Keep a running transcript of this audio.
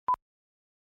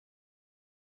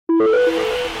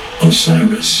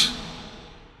Osiris.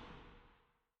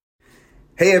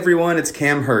 Hey everyone, it's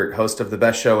Cam Hurt, host of the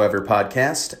Best Show Ever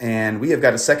podcast, and we have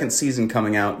got a second season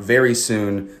coming out very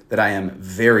soon that I am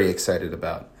very excited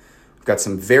about. We've got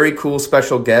some very cool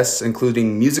special guests,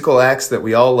 including musical acts that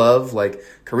we all love, like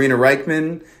Karina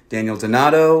Reichman, Daniel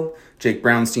Donato, Jake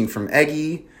Brownstein from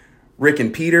Eggy, Rick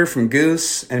and Peter from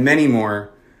Goose, and many more.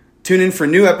 Tune in for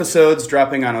new episodes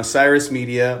dropping on Osiris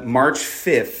Media March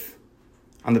 5th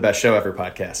on the Best Show Ever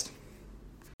podcast.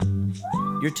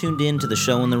 You're tuned in to The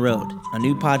Show on the Road, a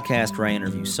new podcast where I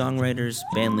interview songwriters,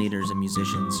 band leaders, and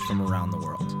musicians from around the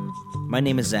world. My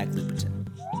name is Zach Luperton.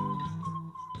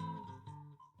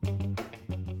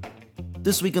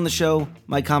 This week on the show,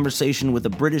 my conversation with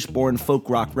a British-born folk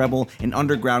rock rebel and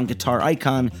underground guitar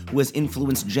icon who has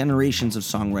influenced generations of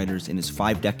songwriters in his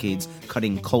 5 decades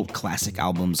cutting cult classic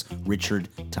albums, Richard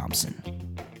Thompson.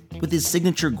 With his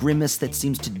signature grimace that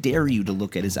seems to dare you to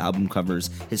look at his album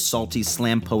covers, his salty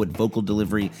slam poet vocal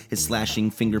delivery, his slashing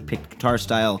finger-picked guitar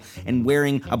style, and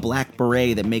wearing a black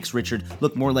beret that makes Richard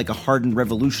look more like a hardened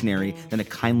revolutionary than a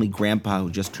kindly grandpa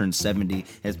who just turned 70 and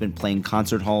has been playing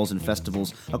concert halls and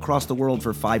festivals across the world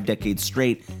for 5 decades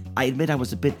straight, I admit I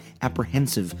was a bit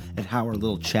apprehensive at how our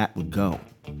little chat would go.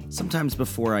 Sometimes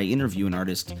before I interview an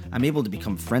artist, I'm able to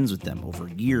become friends with them over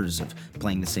years of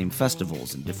playing the same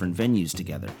festivals and different venues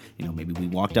together. You know, maybe we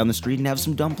walk down the street and have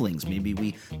some dumplings. Maybe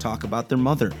we talk about their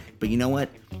mother. But you know what?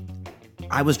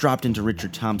 I was dropped into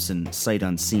Richard Thompson sight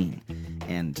unseen.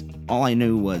 And all I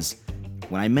knew was,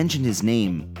 when I mentioned his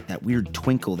name, that weird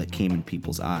twinkle that came in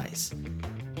people's eyes.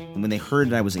 And when they heard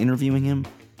that I was interviewing him,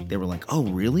 they were like, "Oh,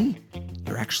 really?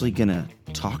 You're actually gonna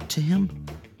talk to him?"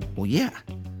 Well, yeah.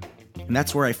 And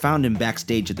that's where I found him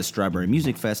backstage at the Strawberry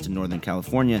Music Fest in Northern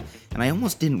California, and I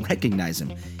almost didn't recognize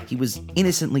him. He was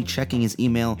innocently checking his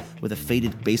email with a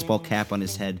faded baseball cap on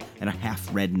his head and a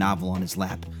half-read novel on his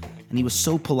lap. And he was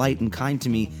so polite and kind to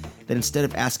me that instead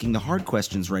of asking the hard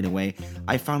questions right away,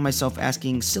 I found myself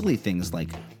asking silly things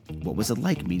like, what was it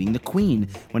like meeting the Queen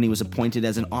when he was appointed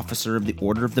as an officer of the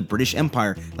Order of the British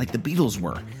Empire, like the Beatles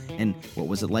were? And what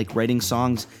was it like writing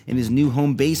songs in his new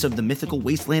home base of the mythical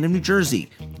wasteland of New Jersey?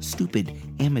 Stupid,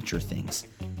 amateur things.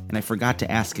 And I forgot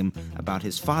to ask him about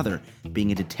his father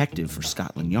being a detective for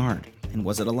Scotland Yard. And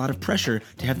was it a lot of pressure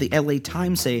to have the LA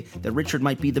Times say that Richard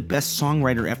might be the best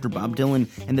songwriter after Bob Dylan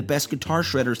and the best guitar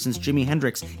shredder since Jimi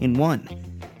Hendrix in one?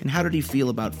 And how did he feel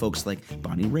about folks like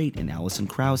Bonnie Raitt and Alison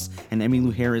Krauss and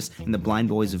Emmylou Harris and the Blind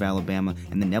Boys of Alabama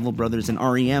and the Neville Brothers and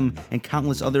R.E.M. and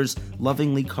countless others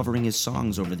lovingly covering his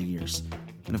songs over the years?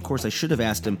 And of course I should have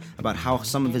asked him about how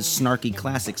some of his snarky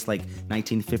classics like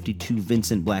 1952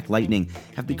 Vincent Black Lightning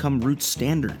have become roots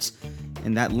standards.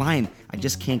 And that line I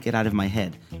just can't get out of my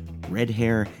head. Red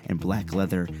hair and black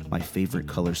leather, my favorite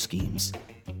color schemes.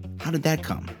 How did that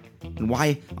come? And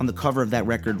why, on the cover of that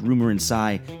record, Rumor and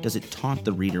Sigh, does it taunt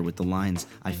the reader with the lines,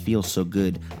 I feel so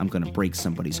good, I'm gonna break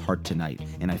somebody's heart tonight,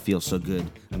 and I feel so good,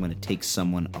 I'm gonna take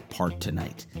someone apart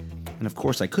tonight. And of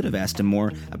course I could have asked him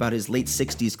more about his late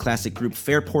 60s classic group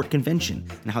Fairport Convention,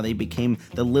 and how they became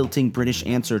the lilting British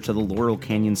answer to the Laurel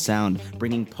Canyon sound,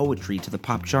 bringing poetry to the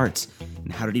pop charts.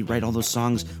 And how did he write all those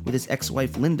songs with his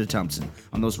ex-wife Linda Thompson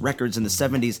on those records in the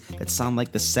 70s that sound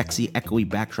like the sexy, echoey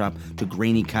backdrop to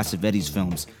grainy Cassavetes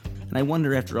films? And I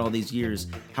wonder, after all these years,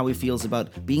 how he feels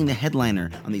about being the headliner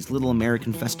on these little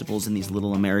American festivals in these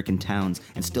little American towns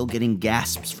and still getting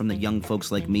gasps from the young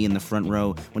folks like me in the front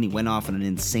row when he went off on an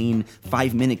insane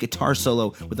 5-minute guitar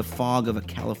solo with the fog of a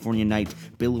California night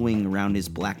billowing around his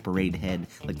black beret head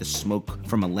like the smoke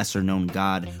from a lesser-known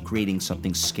god, creating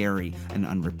something scary and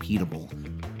unrepeatable.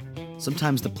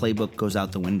 Sometimes the playbook goes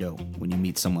out the window when you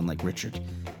meet someone like Richard.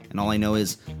 And all I know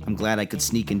is I'm glad I could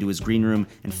sneak into his green room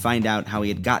and find out how he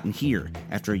had gotten here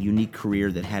after a unique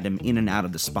career that had him in and out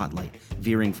of the spotlight,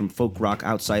 veering from folk rock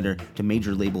outsider to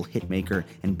major label hitmaker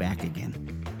and back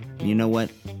again. And you know what?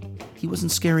 He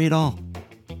wasn't scary at all.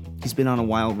 He's been on a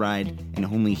wild ride, and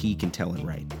only he can tell it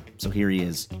right. So here he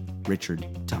is, Richard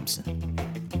Thompson.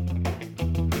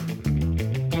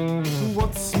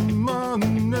 What's my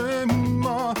name?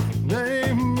 My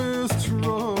name is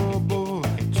Trouble.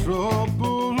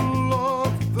 Trouble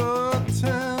of the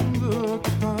tender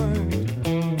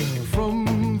kind. From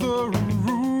the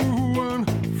ruin,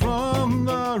 from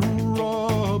the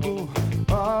rubble,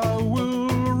 I will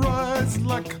rise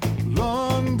like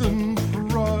London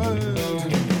pride.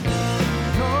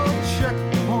 No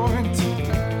checkpoint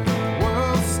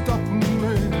will stop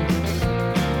me.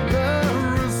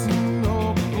 There is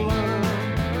no plan.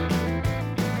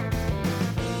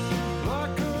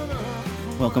 Like an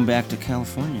earthquake. Welcome back to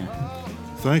California.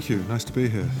 Thank you. Nice to be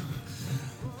here.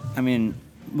 I mean,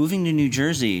 Moving to New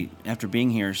Jersey after being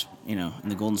here, in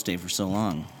the Golden State for so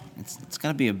long, it's got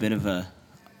to be a bit of a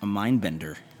mind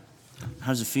bender.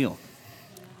 How does it feel?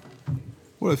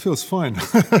 Well, it feels fine.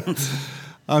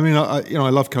 I mean, I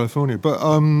love California, but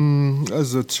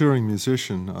as a touring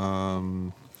musician,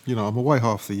 I'm away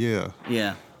half the year.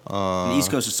 Yeah. The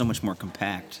East Coast is so much more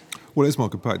compact. Well, it's more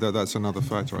compact. That's another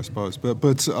factor, I suppose. But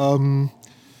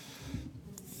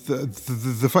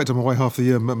the fact I'm away half the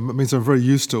year means I'm very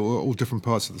used to all different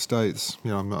parts of the states.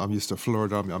 I'm used to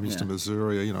Florida. I'm used to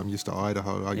Missouri. I'm used to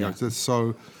Idaho.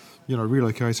 So,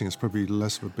 relocating is probably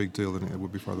less of a big deal than it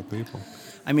would be for other people.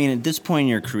 I mean, at this point in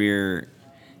your career,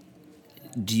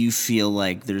 do you feel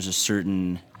like there's a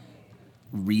certain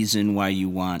reason why you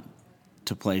want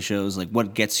to play shows? Like,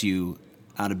 what gets you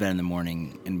out of bed in the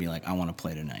morning and be like, I want to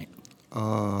play tonight?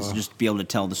 Is it just be able to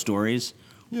tell the stories?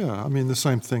 Yeah, I mean, the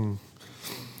same thing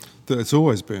that it's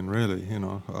always been, really.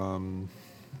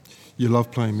 You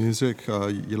love playing music.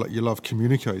 You love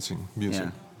communicating music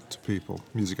to people,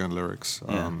 music and lyrics.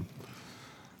 And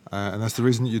that's the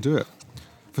reason that you do it.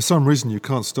 For some reason, you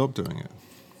can't stop doing it,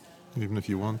 even if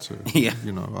you want to. Yeah.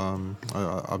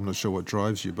 I'm not sure what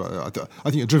drives you, but I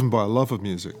think you're driven by a love of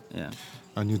music. Yeah.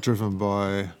 And you're driven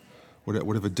by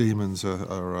whatever demons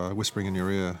are whispering in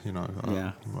your ear,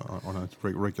 on a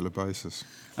regular basis.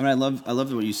 I mean, I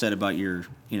love what you said about your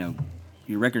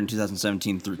record in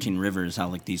 2017, 13 Rivers, how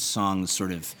like these songs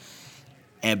sort of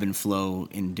ebb and flow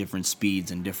in different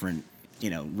speeds and different,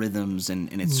 rhythms, and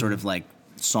it's sort of like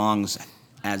songs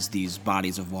as these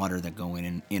bodies of water that go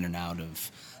in and out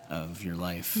of your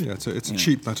life. Yeah, it's a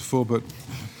cheap metaphor, but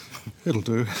it'll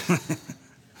do.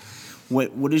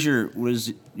 What is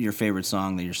your favorite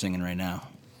song that you're singing right now?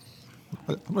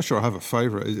 I'm not sure I have a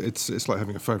favorite. It's like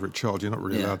having a favorite child. You're not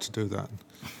really allowed to do that.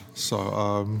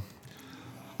 So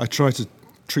I try to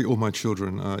treat all my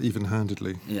children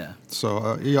even-handedly. Yeah. So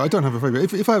I don't have a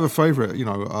favorite. If I have a favorite,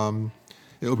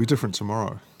 it'll be different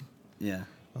tomorrow. Yeah.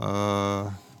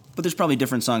 But there's probably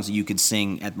different songs that you could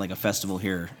sing at like a festival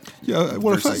here. Yeah,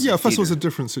 well, a festival's a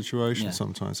different situation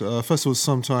sometimes. Festivals,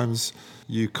 sometimes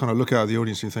you kind of look out at the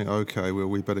audience and you think, okay, well,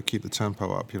 we better keep the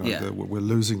tempo up. We're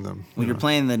losing them. Well, you're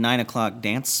playing the 9 o'clock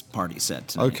dance party set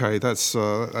tonight. Okay, that's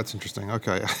interesting.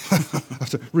 Okay, I have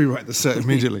to rewrite the set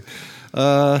immediately.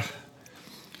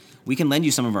 We can lend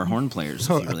you some of our horn players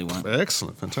if you really want.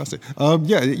 Excellent, fantastic.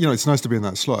 It's nice to be in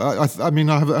that slot. I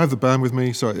have the band with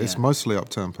me, so it's mostly up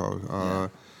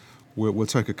tempo. We'll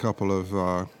take a couple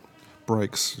of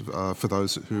breaks for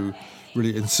those who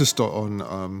really insist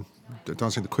on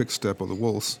dancing the quick step or the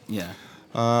waltz. Yeah.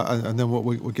 And then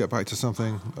we'll get back to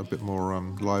something a bit more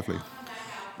lively.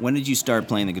 When did you start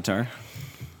playing the guitar?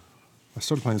 I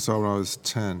started playing guitar when I was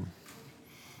 10,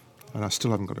 and I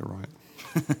still haven't got it right.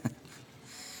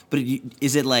 But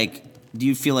is it like, do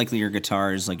you feel like your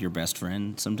guitar is like your best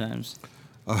friend sometimes?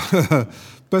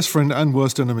 Best friend and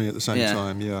worst enemy at the same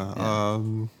time,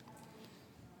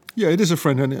 yeah, it is a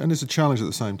friend and it's a challenge at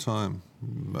the same time.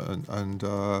 And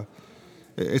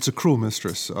it's a cruel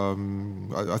mistress.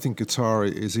 I think guitar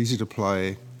is easy to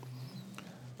play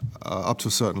up to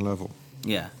a certain level.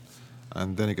 Yeah.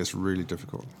 And then it gets really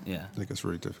difficult. Yeah. It gets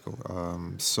really difficult.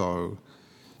 So...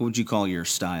 What would you call your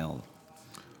style?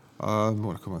 What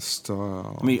do I call my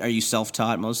style? I mean, are you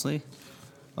self-taught mostly?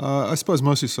 I suppose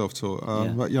mostly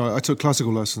self-taught. But, I took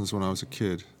classical lessons when I was a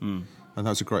kid. And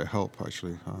that was a great help,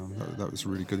 actually. That was a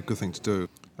really good thing to do.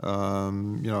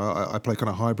 I play kind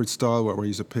of hybrid style where I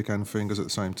use a pick and fingers at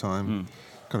the same time,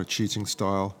 kind of cheating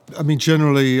style. I mean,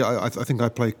 generally, I think I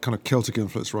play kind of Celtic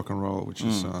influence rock and roll, which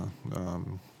is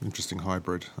interesting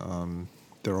hybrid.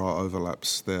 There are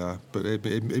overlaps there, but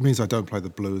it means I don't play the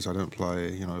blues. I don't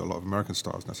play, a lot of American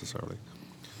styles necessarily.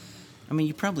 I mean,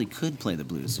 you probably could play the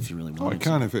blues if you really wanted to.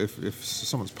 I can if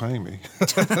someone's paying me.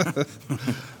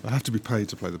 I have to be paid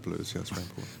to play the blues. Yeah, it's very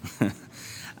important.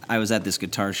 I was at this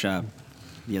guitar shop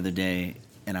the other day,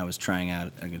 and I was trying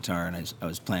out a guitar, and I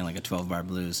was playing like a 12-bar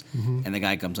blues, and the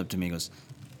guy comes up to me and goes,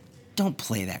 "Don't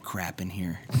play that crap in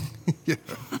here." Yeah.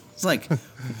 It's like,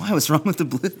 why? What's wrong with the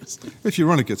blues? If you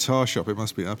run a guitar shop, it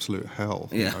must be absolute hell.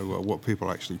 Yeah. What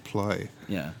people actually play.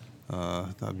 Yeah.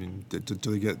 I mean, do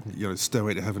they get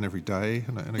Stairway to Heaven every day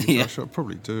in a guitar shop?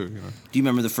 Probably do. Do you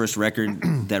remember the first record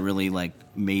that really like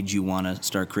made you want to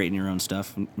start creating your own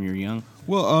stuff when you were young?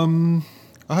 Well,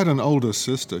 I had an older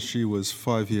sister. She was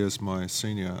 5 years my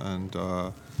senior, and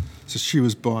so she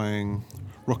was buying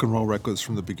rock and roll records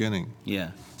from the beginning.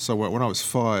 Yeah. So when I was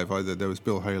 5, there was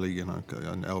Bill Haley, and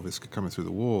Elvis coming through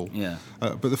the wall. Yeah.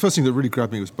 But the first thing that really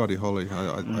grabbed me was Buddy Holly.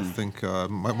 I think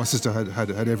my sister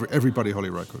had every Buddy Holly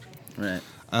record. Right.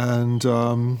 And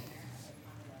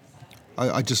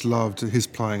I just loved his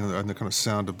playing and the kind of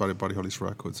sound of Buddy Holly's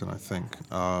records. And I think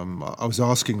I was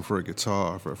asking for a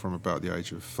guitar from about the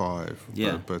age of 5.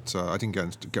 Yeah. But I didn't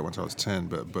get one until I was 10.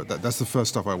 But that's the first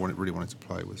stuff I really wanted to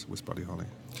play was Buddy Holly.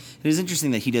 It is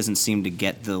interesting that he doesn't seem to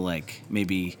get the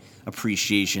maybe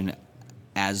appreciation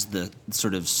as the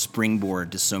sort of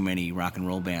springboard to so many rock and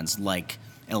roll bands like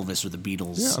Elvis or the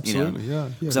Beatles. Yeah, absolutely. Yeah.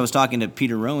 Because I was talking to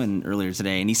Peter Rowan earlier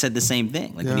today, and he said the same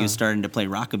thing. Like when he was starting to play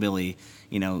rockabilly,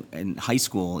 in high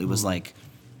school, it was like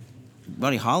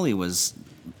Buddy Holly was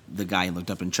the guy he looked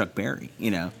up in Chuck Berry.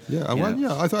 Yeah.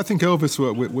 I think Elvis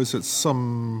was at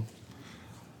some.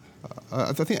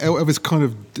 I think Elvis kind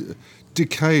of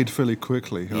decayed fairly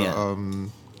quickly. Yeah.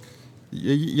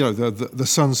 The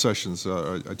Sun sessions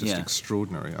are just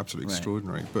extraordinary, absolutely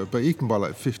extraordinary. But even by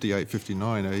like 58,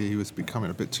 59, he was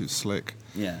becoming a bit too slick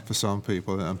for some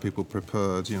people, and people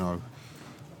preferred,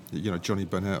 Johnny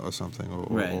Bennett or something,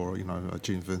 or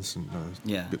Gene Vincent,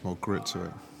 a bit more grit to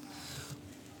it.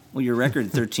 Well, your record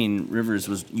 13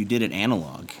 Rivers you did it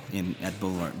analog at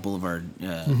Boulevard,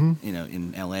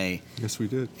 in L.A. Yes, we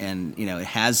did. And it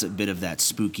has a bit of that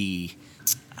spooky.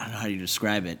 I don't know how you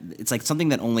describe it. It's like something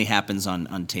that only happens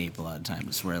on tape a lot of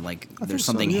times, where there's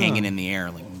something hanging in the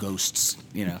air, like ghosts.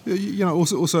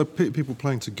 Also people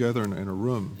playing together in a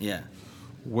room. Yeah.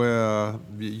 Where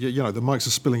the mics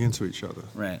are spilling into each other.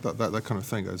 Right. That kind of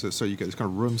thing. So you get this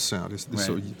kind of room sound. It's this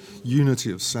sort of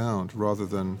unity of sound rather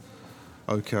than.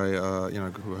 Okay,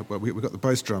 we got the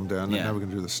bass drum down, and now we're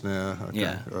going to do the snare. Okay.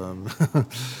 Yeah.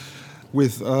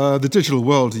 With the digital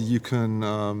world, you can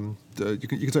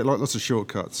take lots of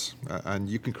shortcuts, and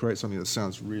you can create something that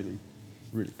sounds really,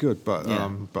 really good. But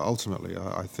ultimately,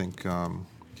 I think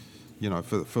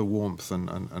for warmth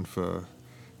and for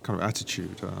kind of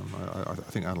attitude, I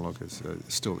think analog is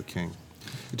still the king.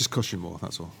 It just costs you more.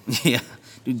 That's all. Yeah.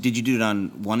 Did you do it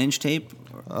on 1-inch tape?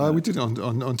 We did it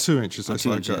on 2 inches. On it's 2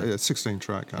 like inch, a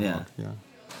 16-track analog. Yeah.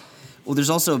 Well,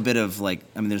 there's also a bit of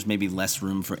there's maybe less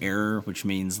room for error, which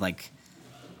means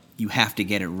you have to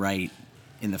get it right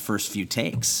in the first few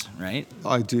takes, right?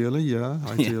 Ideally, yeah.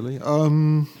 Ideally.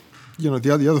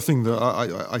 The other thing that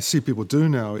I see people do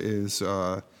now is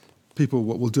people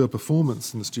will do a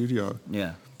performance in the studio.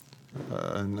 Yeah.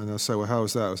 And they'll say, well, how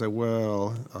is that? I'll say, well,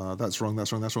 that's wrong,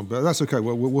 but that's okay.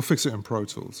 We'll fix it in Pro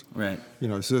Tools. Right.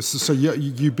 So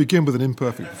you begin with an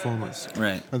imperfect performance.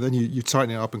 Right. And then you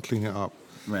tighten it up and clean it up.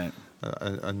 Right.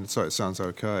 And so it sounds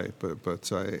okay, but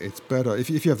it's better if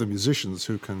you have the musicians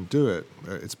who can do it.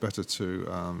 It's better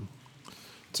to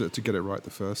get it right the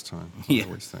first time. I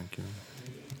always think.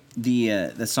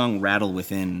 The song "Rattle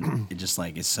Within" it just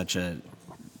is such a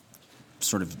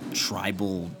sort of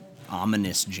tribal,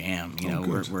 ominous jam.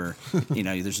 Where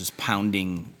there's this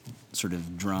pounding sort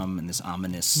of drum and this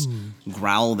ominous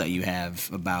growl that you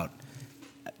have about.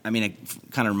 It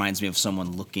kind of reminds me of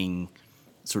someone looking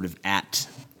sort of at.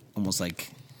 Almost like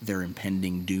their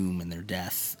impending doom and their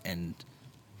death and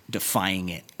defying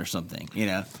it or something,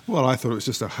 Well, I thought it was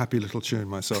just a happy little tune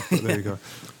myself, but there you go.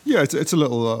 Yeah, it's a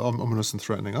little ominous and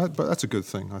threatening, but that's a good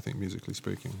thing, I think, musically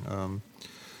speaking.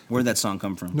 Where'd that song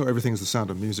come from? Not everything is the sound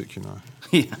of music,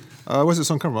 Yeah. Where's that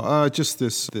song come from? Just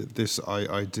this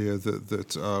idea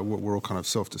that we're all kind of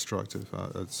self-destructive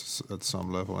at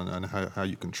some level, and how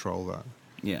you control that.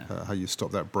 Yeah. How you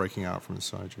stop that breaking out from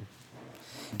inside you.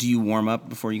 Do you warm up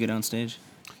before you get on stage?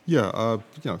 Yeah,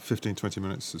 15, 20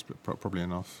 minutes is probably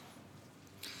enough.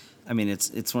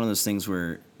 It's one of those things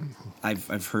where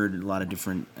I've heard a lot of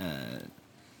different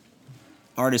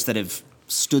artists that have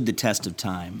stood the test of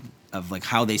time of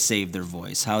how they save their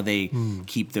voice, how they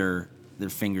keep their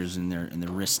fingers in their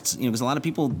wrists. Because a lot of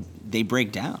people they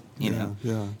break down. Yeah.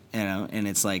 And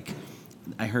it's I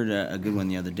heard a good one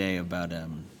the other day about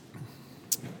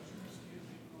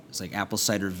it's apple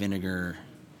cider vinegar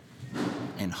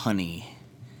and honey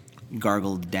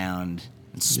gargled down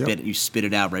and spit. Yep. You spit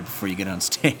it out right before you get on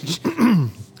stage.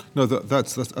 No,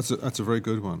 that's a very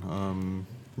good one.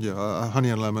 Honey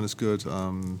and lemon is good.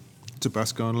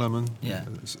 Tabasco and lemon. Yeah.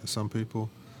 Some people.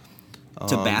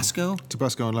 Tabasco.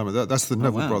 Tabasco and lemon. That's the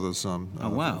Neville Brothers.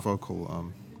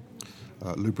 Vocal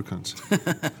lubricant.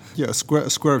 Yeah, a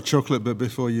square of chocolate, but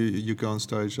before you go on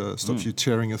stage, stops you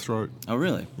tearing your throat. Oh,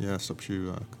 really? Yeah, stops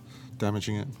you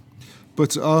damaging it.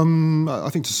 But I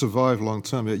think to survive long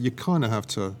term, you kind of have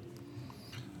to.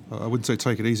 I wouldn't say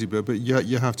take it easy, but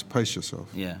you have to pace yourself.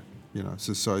 Yeah.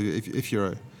 So if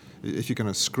you're going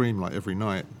to scream every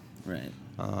night, right?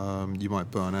 You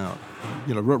might burn out.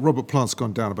 Robert Plant's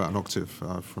gone down about an octave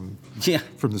from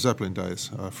the Zeppelin days,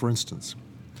 for instance.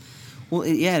 Well,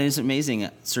 it is amazing.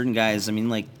 Certain guys,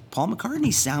 Paul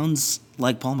McCartney sounds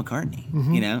like Paul McCartney.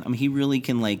 Mm-hmm. He really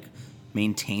can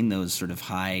maintain those sort of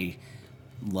high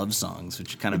love songs,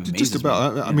 which kind of amazes just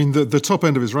about. me. I mean, the top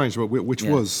end of his range, which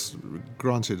Yeah. was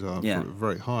granted Yeah.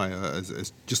 very high,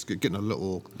 is just getting a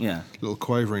little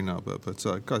quavering now. But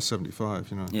guy's 75,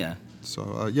 you know. Yeah.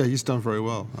 So he's done very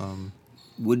well.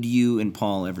 Would you and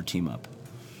Paul ever team up?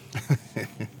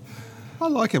 I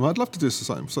like him. I'd love to do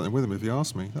something with him if he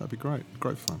asked me. That'd be great.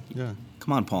 Great fun. Yeah.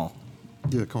 Come on, Paul.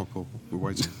 Yeah, come on, Paul. We're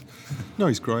waiting. No,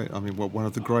 he's great. I mean, one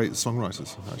of the great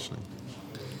songwriters, actually.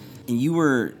 And you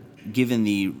were given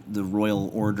the Royal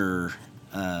Order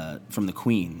from the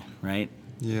Queen, right?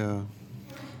 Yeah.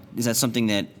 Is that something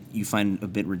that you find a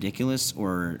bit ridiculous,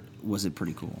 or was it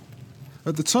pretty cool?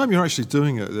 At the time you're actually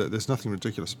doing it, there's nothing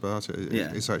ridiculous about it.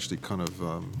 Yeah. It's actually kind of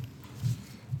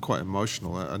quite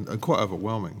emotional and quite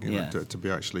overwhelming, you know, to be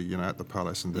actually, you know, at the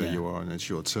palace and there you are and it's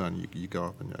your turn. You go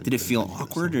up and did it feel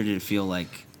awkward, or did it feel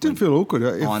like? It didn't feel awkward.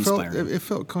 Awe-inspiring. It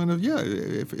felt kind of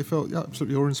it felt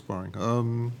absolutely awe-inspiring.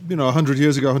 You know, 100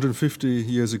 years ago, 150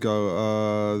 years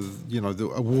ago, you know, the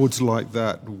awards like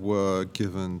that were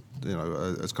given, you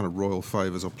know, as kind of royal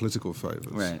favours or political favours,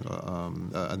 right?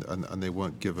 And they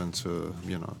weren't given to,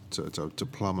 you know, to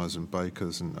plumbers and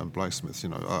bakers and blacksmiths. You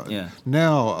know,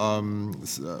 now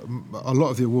a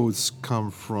lot of the awards come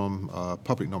from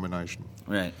public nomination,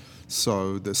 right?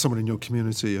 So there's someone in your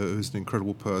community who's an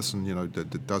incredible person, you know,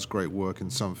 that does great work in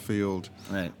some field.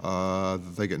 Right.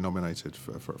 They get nominated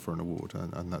for an award,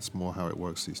 and that's more how it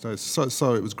works these days.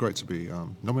 So it was great to be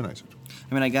nominated.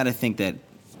 I mean, I got to think that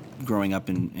growing up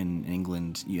in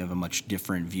England, you have a much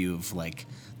different view of like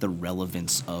the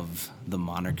relevance of the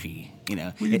monarchy. You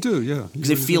know, well, you do, yeah,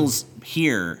 because it feels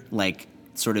here like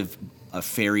sort of a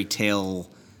fairy tale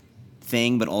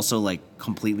thing, but also like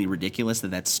completely ridiculous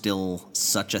that that's still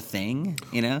such a thing,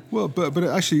 you know? Well, but it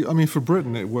actually, I mean, for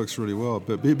Britain it works really well,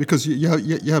 but because you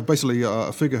have basically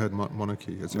a figurehead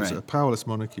monarchy. It's a powerless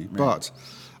monarchy, but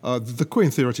the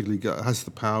Queen theoretically has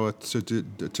the power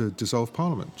to dissolve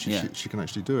Parliament. She can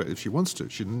actually do it if she wants to.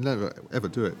 She'd never ever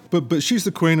do it. But she's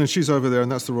the Queen and she's over there,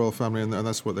 and that's the royal family, and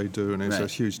that's what they do, and it's a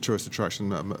huge tourist attraction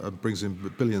that brings in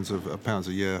billions of pounds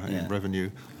a year in revenue.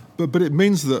 But it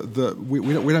means that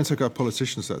we don't take our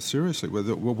politicians that seriously.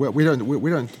 We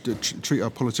don't treat our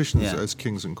politicians as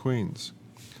kings and queens.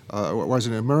 Whereas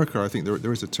in America, I think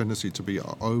there is a tendency to be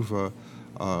over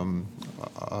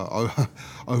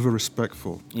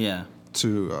respectful. Yeah.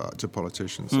 To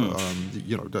politicians,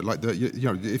 you know, like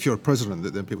you know, if you're a president,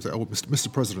 then people say, "Oh,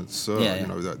 Mr. President, sir." You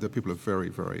know, the people are very,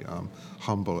 very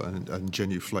humble and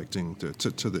genuflecting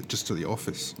to the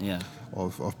office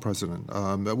of president.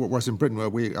 Whereas in Britain, where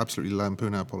we absolutely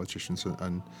lampoon our politicians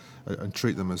and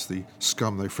treat them as the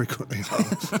scum they frequently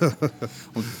are.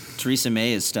 Well, Theresa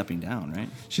May is stepping down, right?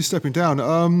 She's stepping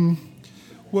down.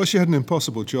 Well, she had an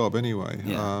impossible job anyway,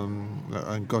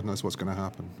 and God knows what's going to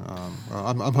happen.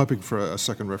 I'm hoping for a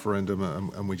second referendum,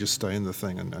 and we just stay in the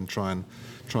thing and try and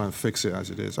fix it as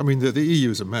it is. I mean, the EU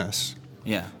is a mess,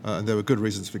 and there were good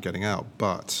reasons for getting out,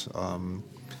 but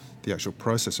the actual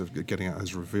process of getting out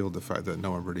has revealed the fact that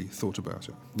no one really thought about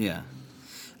it. Yeah.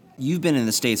 You've been in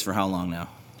the States for how long now?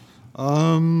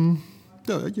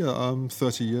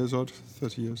 30 years odd.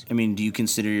 30 years. I mean, do you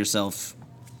consider yourself,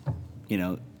 you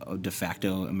know, a de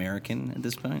facto American at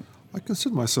this point? I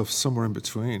consider myself somewhere in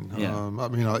between. I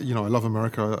mean, I love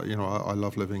America. You know, I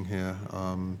love living here.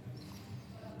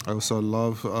 I also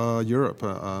love Europe.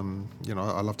 You know,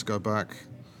 I love to go back.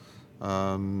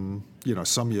 You know,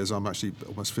 some years I'm actually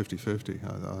almost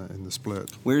 50-50 in the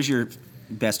split. Where's your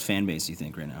best fan base, you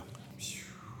think, right now?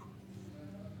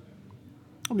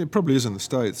 I mean, it probably is in the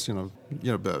States. You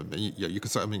know, but you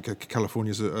could say. I mean,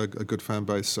 California's a good fan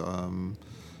base.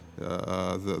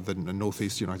 The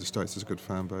Northeast United States is a good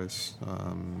fan base.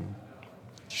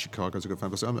 Chicago's a good fan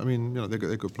base. I mean, you know, they're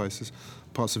good places.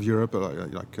 Parts of Europe,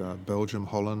 like Belgium,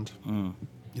 Holland. You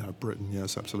know, Britain,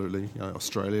 yes, absolutely. You know,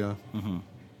 Australia,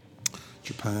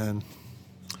 Japan.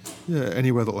 Yeah,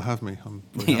 anywhere that'll have me, I'm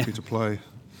very happy to play.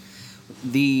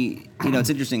 You know, it's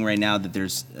interesting right now that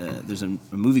there's a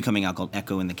movie coming out called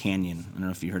Echo in the Canyon. I don't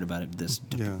know if you heard about it.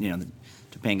 You know, the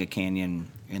Topanga Canyon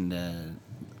and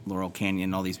Laurel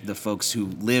Canyon, all the folks who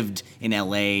lived in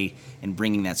L.A. and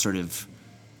bringing that sort of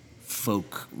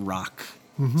folk rock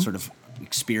sort of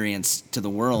experience to the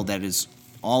world that is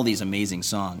all these amazing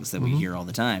songs that we hear all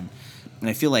the time. And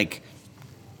I feel like,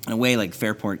 in a way, like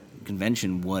Fairport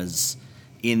Convention was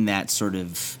in that sort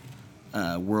of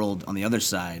world on the other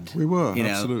side. We were, you know,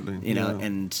 absolutely. You know,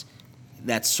 and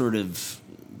that sort of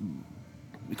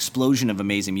explosion of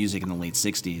amazing music in the late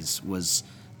 60s was,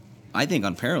 I think,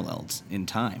 unparalleled in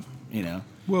time, you know.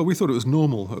 Well, we thought it was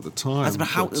normal at the time. But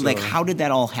how did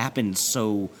that all happen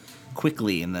so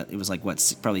quickly, and it was like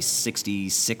probably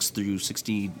 66 through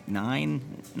 69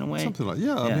 in a way. Something like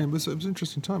I mean, it was an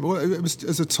interesting time. Well, it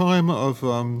was a time of.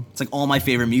 It's like all my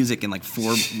favorite music in like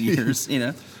 4 years, you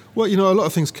know. Well, a lot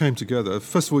of things came together.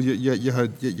 First of all, you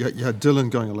had Dylan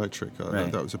going electric. Right.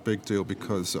 That was a big deal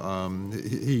because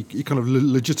he kind of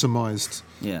legitimized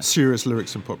serious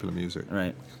lyrics in popular music.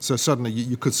 Right. So suddenly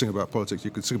you could sing about politics,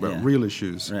 you could sing about real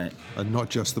issues, right, and not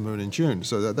just the moon in June.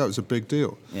 So that was a big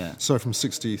deal. Yeah. So from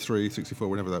 63, 64,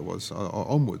 whenever that was,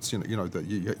 onwards, that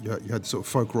you had sort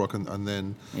of folk rock and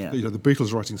then the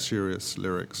Beatles writing serious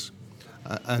lyrics.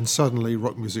 And suddenly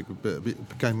rock music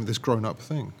became this grown-up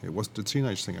thing. It wasn't a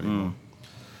teenage thing anymore.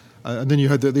 And then you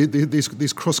had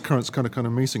these cross currents kind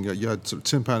of meeting. You had sort of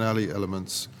Tin Pan Alley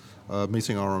elements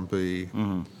meeting R&B.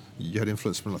 Mm-hmm. You had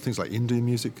influence from things like indie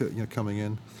music coming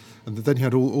in, and then you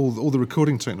had all the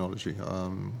recording technology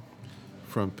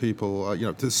from people.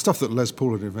 The stuff that Les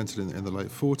Paul had invented in the late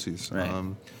 40s.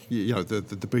 Right.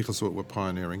 The Beatles were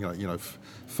pioneering.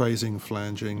 Phasing,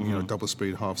 flanging. Double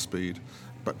speed, half speed.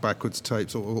 Backwards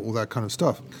tapes, all that kind of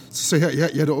stuff. So you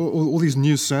had all these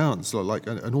new sounds,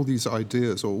 and all these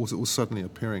ideas, all suddenly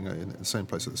appearing in the same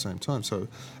place at the same time. So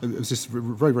it was this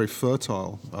very, very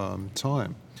fertile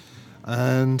time,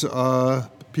 and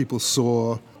people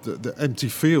saw the empty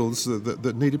fields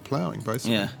that needed ploughing,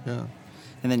 basically. Yeah.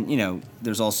 And then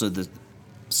there's also the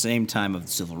same time of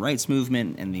the civil rights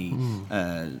movement and the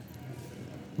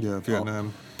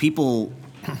Vietnam. People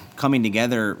coming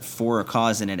together for a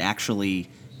cause and it actually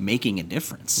making a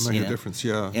difference. Making a difference,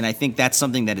 yeah. And I think that's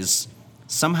something that is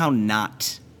somehow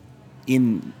not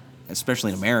in,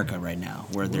 especially in America right now,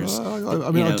 where there's.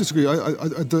 I disagree. At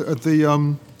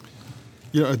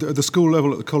the school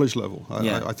level, at the college level,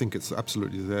 I think it's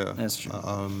absolutely there. That's true.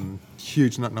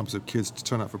 Huge numbers of kids to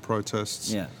turn out for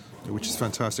protests. Yeah. Which is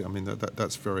fantastic. I mean,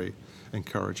 that's very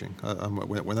encouraging.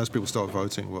 When those people start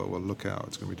voting, well, look out,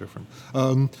 it's going to be different.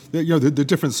 The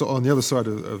difference on the other side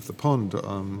of the pond,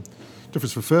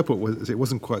 difference for Fairport was it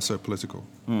wasn't quite so political.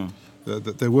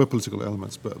 There were political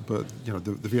elements, but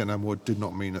the Vietnam War did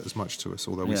not mean as much to us,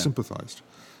 although we sympathized.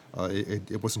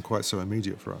 It wasn't quite so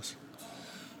immediate for us.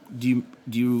 Do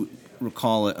you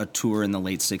recall a tour in the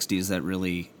late 60s that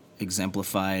really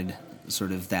exemplified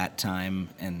sort of that time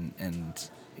and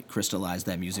crystallized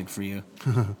that music for you?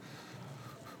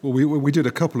 Well, we did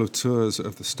a couple of tours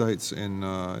of the States in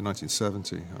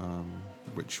 1970,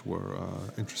 which were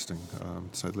interesting, to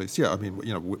say the least. Yeah, I mean,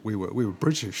 we were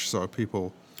British, so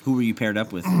people. Who were you paired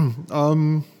up with?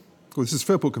 Well, this is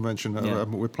Fairport Convention.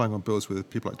 We're playing on bills with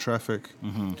people like Traffic,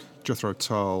 Jethro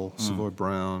Tull, Savoy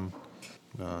Brown.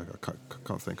 I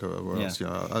can't think of who else.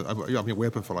 I mean, we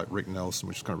opened for like Rick Nelson,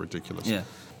 which is kind of ridiculous. Yeah.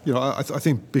 I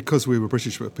think because we were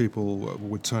British, people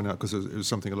would turn out because it was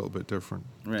something a little bit different.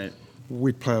 Right.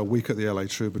 We'd play a week at the LA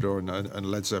Troubadour and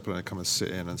Led Zeppelin would come and sit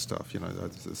in and stuff.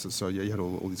 So you had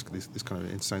all this kind of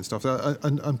insane stuff.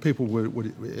 And people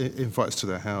would invite us to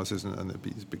their houses and there'd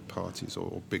be these big parties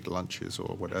or big lunches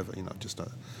or whatever.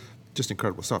 Just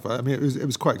incredible stuff. I mean, it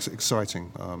was quite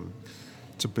exciting.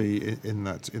 To be in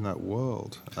that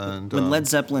world. And when Led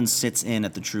Zeppelin sits in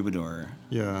at the Troubadour,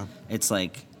 it's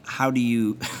like, how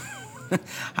does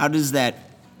that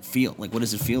feel? Like, what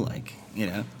does it feel like?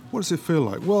 What does it feel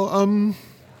like? Well,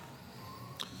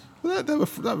 they were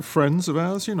friends of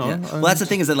ours, Yeah. Well, that's the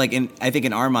thing is that, like, I think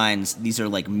in our minds, these are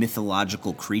like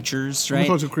mythological creatures, right?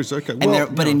 Mythological creatures, okay.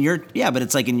 And but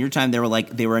it's like in your time,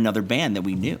 they were another band that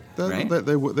we knew, right?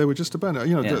 They were just a band.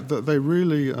 They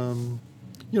really.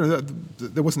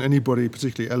 There wasn't anybody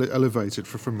particularly elevated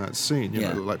from that scene.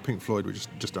 Like Pink Floyd were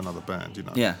just another band.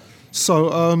 Yeah.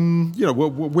 So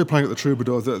we're playing at the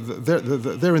Troubadour.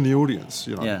 They're in the audience.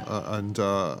 And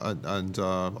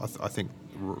I think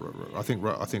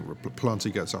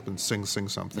Planty gets up and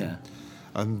sings something. Yeah.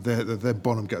 And then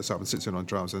Bonham gets up and sits in on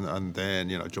drums, and then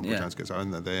John Paul Jones gets up,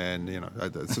 and then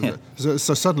so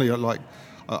suddenly like.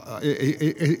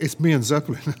 It's me and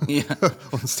Zeppelin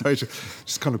on stage.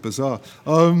 It's kind of bizarre.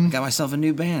 Got myself a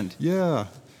new band. Yeah,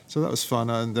 so that was fun.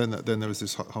 And then there was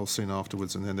this whole scene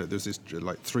afterwards, and then there's this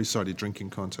like 3-sided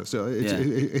drinking contest.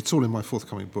 It's all in my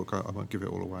forthcoming book. I won't give it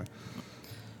all away.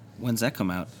 When's that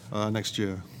come out? Next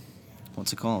year.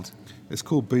 What's it called? It's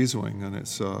called Beeswing, and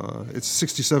it's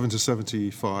 67 to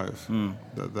 75.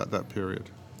 That period.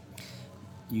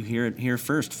 You hear it here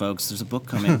first, folks. There's a book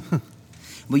coming.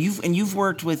 Well, you've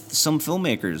worked with some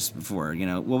filmmakers before.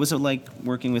 What was it like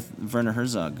working with Werner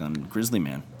Herzog on Grizzly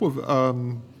Man? Well,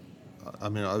 I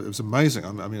mean, it was amazing.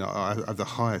 I have the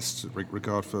highest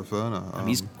regard for Werner.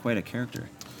 He's quite a character.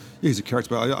 Yeah, he's a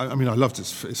character, but I loved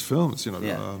his films.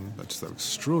 Just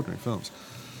extraordinary films.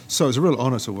 So it was a real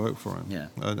honor to work for him. Yeah.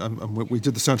 And we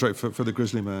did the soundtrack for the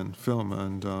Grizzly Man film,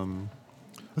 and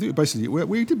I think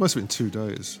we did most of it in 2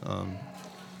 days,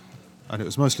 and it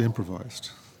was mostly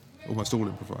improvised, almost all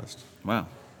improvised. Wow.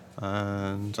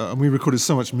 And we recorded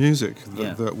so much music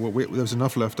that there was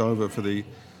enough left over for the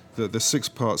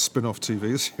 6-part spin-off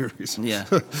TV series. Yeah.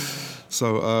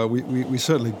 So we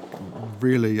certainly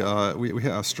really we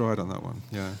hit our stride on that one.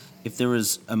 Yeah. If there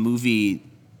was a movie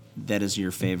that is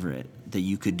your favorite that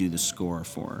you could do the score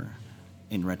for,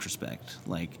 in retrospect,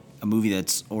 like a movie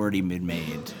that's already been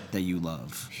made that you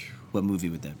love, what movie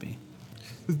would that be?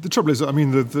 The trouble is, I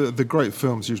mean, the great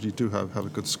films usually do have a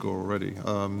good score already.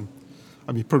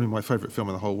 I mean, probably my favorite film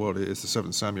in the whole world is The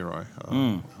Seventh Samurai.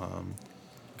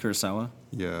 Kurosawa?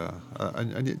 Yeah,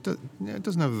 and it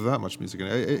doesn't have that much music in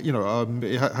it.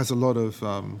 It has a lot of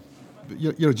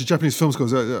Japanese film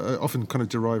scores are often kind of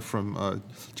derived from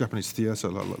Japanese theatre,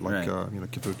 like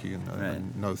kabuki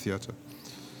and Noh theatre.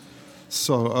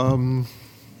 So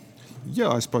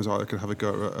I suppose I could have a go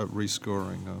at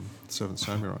rescoring Seventh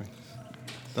Samurai.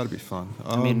 That'd be fun.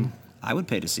 I mean, I would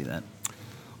pay to see that.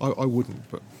 I wouldn't,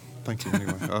 but thank you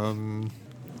anyway.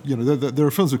 There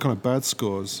are films with kind of bad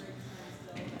scores.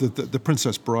 The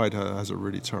Princess Bride has a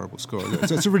really terrible score.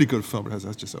 It's a really good film, but it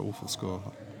has just an awful score.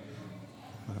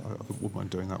 I wouldn't mind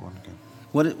doing that one again.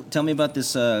 Tell me about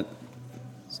this the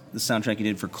soundtrack you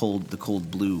did for The Cold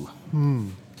Blue.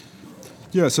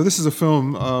 Yeah, so this is a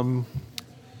film.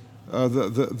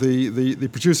 The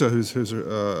producer, who's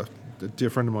a dear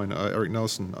friend of mine, Eric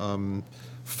Nelson,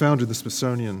 found in the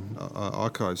Smithsonian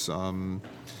archives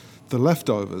the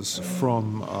leftovers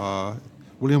from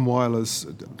William Wyler's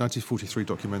 1943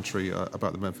 documentary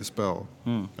about the Memphis Belle,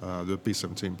 the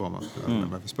B-17 bomber,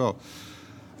 Memphis Belle.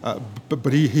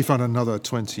 But he found another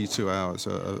 22 hours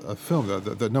of film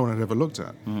that no one had ever looked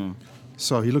at.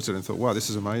 So he looked at it and thought, wow,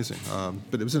 this is amazing.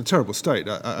 But it was in a terrible state,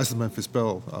 as the Memphis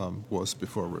Belle was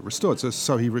before it restored.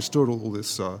 So he restored all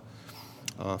this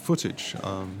footage.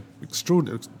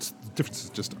 Extraordinary. The difference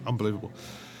is just unbelievable.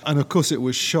 And of course, it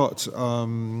was shot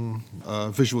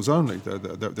visuals only.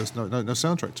 There's no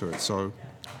soundtrack to it, so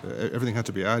everything had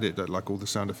to be added, like all the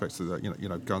sound effects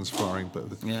that guns firing,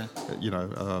 but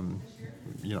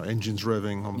engines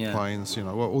revving on planes.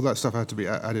 All that stuff had to be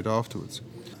added afterwards.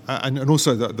 And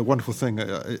also the wonderful thing,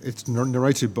 it's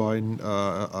narrated by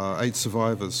 8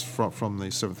 survivors from the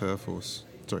 7th Air Force.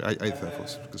 Sorry, 8th Air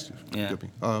Force. Forgive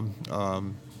me.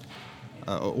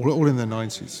 All in their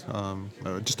 90s,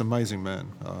 just amazing men.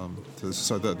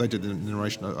 So they did the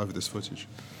narration over this footage,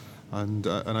 and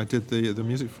I did the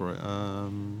music for it.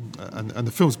 And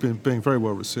the film's being very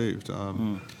well received.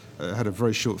 It had a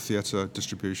very short theatre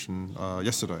distribution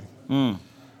yesterday,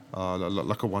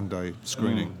 like a one-day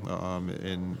screening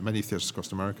in many theatres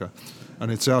across America,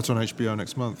 and it's out on HBO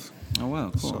next month. Oh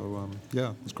wow, cool. So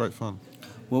it's great fun.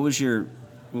 What was your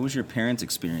parents'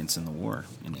 experience in the war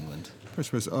in England?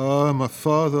 My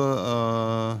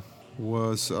father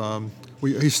was.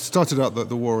 He started out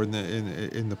the war in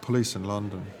the police in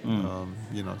London.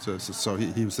 So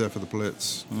he was there for the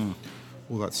Blitz,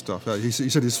 all that stuff. He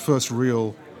said his first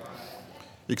real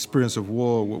experience of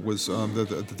war was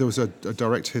there was a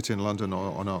direct hit in London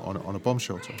on a bomb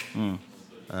shelter.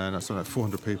 And that's like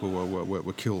 400 people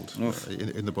were killed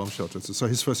in the bomb shelter. So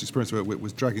his first experience with it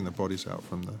was dragging the bodies out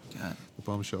from the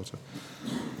bomb shelter.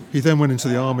 He then went into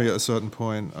the army at a certain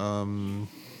point, and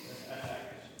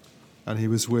he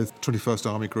was with 21st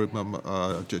Army Group,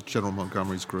 General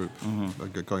Montgomery's group,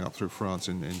 going up through France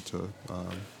into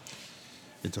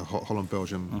Holland,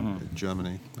 Belgium,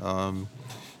 Germany.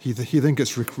 He then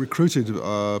gets recruited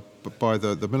by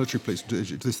the military police.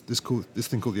 This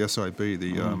thing called the SIB,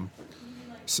 the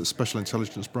Special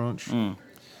Intelligence Branch,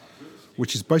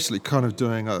 which is basically kind of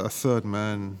doing a third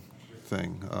man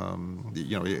thing.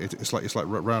 It's like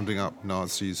rounding up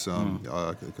Nazis,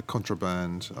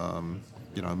 contraband,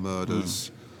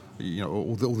 murders,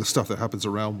 all the stuff that happens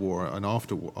around war and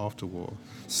after war.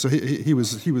 So he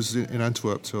was in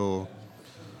Antwerp till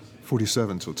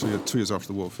 47, till 2 years after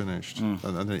the war finished,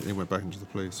 and then he went back into the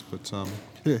police. But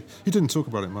he didn't talk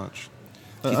about it much.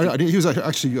 He was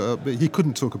actually he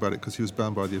couldn't talk about it because he was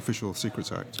bound by the Official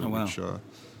Secrets Act, which it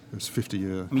was 50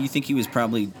 years. I mean, you think he was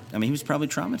probably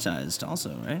traumatized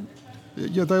also, right?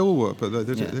 Yeah, they all were, but they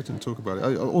didn't talk about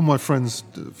it. All my friends'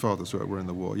 fathers were in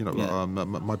the war.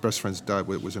 My best friend's dad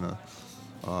was in a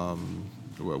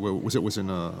was in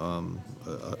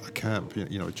a camp,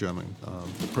 a German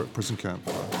prison camp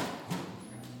for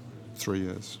 3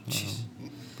 years,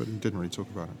 but he didn't really talk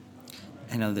about it.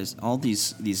 I know there's all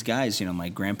these guys. My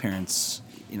grandparents,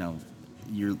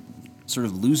 you're sort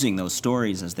of losing those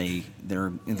stories as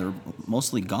they're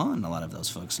mostly gone. A lot of those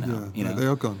folks now. Yeah, they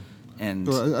are gone. And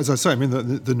well, as I say, I mean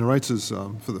the narrators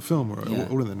for the film were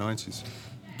all in the 90s.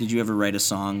 Did you ever write a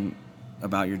song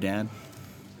about your dad?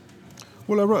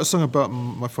 Well, I wrote a song about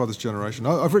my father's generation.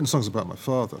 I've written songs about my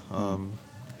father,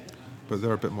 but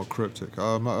they're a bit more cryptic.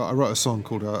 I wrote a song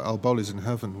called Al Boli's in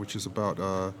Heaven, which is about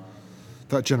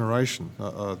that generation,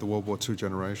 the World War II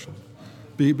generation,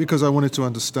 because I wanted to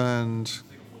understand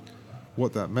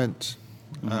what that meant,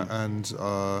 and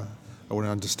I want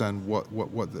to understand what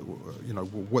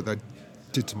that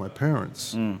did to my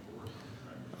parents, and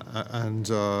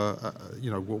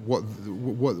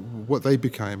what they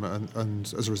became,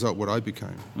 and as a result, what I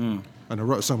became. And I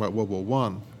wrote a song about World War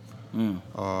One,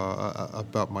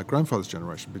 about my grandfather's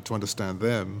generation, to understand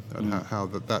them and how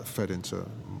that fed into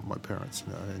my parents,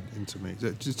 into me,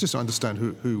 just to understand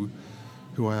who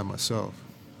I am myself.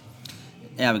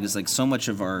 Yeah, because like so much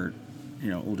of our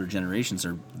older generations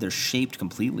they're shaped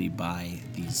completely by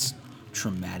these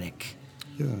traumatic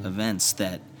events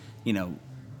that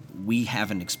we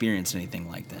haven't experienced anything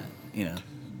like that.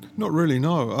 Not really,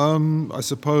 no. I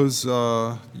suppose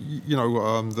the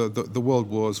world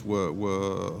wars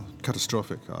were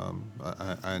catastrophic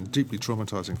and deeply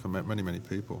traumatizing for many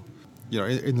people.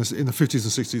 In the 50s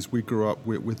and 60s, we grew up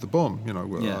with the bomb.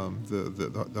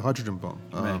 The hydrogen bomb.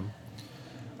 Right.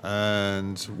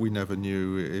 And we never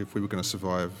knew if we were going to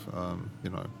survive.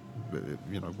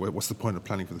 What's the point of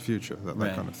planning for the future? That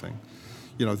kind of thing.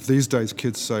 These days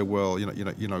kids say, well,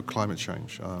 climate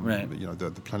change. Right.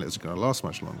 The planet isn't going to last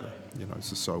much longer.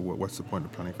 So what's the point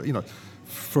of planning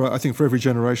for? I think for every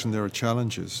generation there are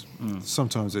challenges.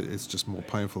 Sometimes it's just more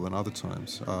painful than other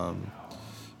times.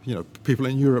 People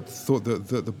in Europe thought that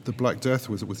the Black Death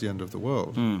was the end of the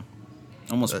world.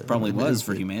 Almost probably was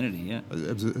for humanity, yeah.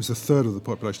 It was a third of the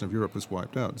population of Europe was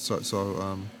wiped out.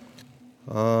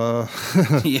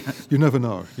 You never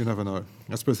know. You never know.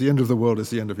 I suppose the end of the world is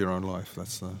the end of your own life.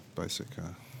 That's the basic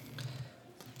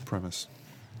premise.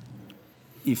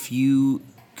 If you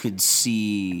could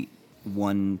see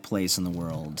one place in the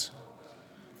world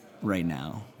right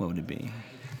now, what would it be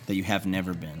that you have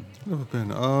never been? Never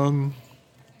been.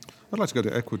 I'd like to go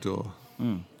to Ecuador.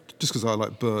 Just because I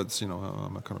like birds,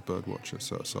 I'm a kind of bird watcher,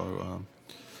 so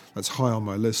that's high on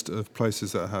my list of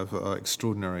places that have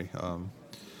extraordinary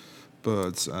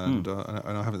birds, and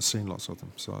I haven't seen lots of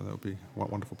them, so that would be a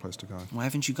wonderful place to go. Why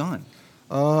haven't you gone?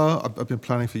 I've been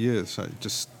planning for years. I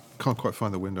just can't quite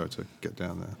find the window to get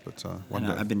down there, but one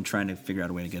day. I've been trying to figure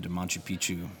out a way to get to Machu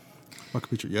Picchu. Machu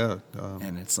Picchu, yeah.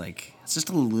 And it's just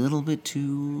a little bit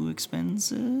too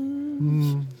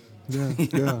expensive.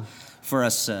 Yeah. For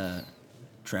us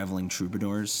traveling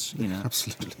troubadours,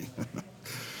 Absolutely.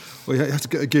 Well, you have to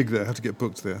get a gig there, have to get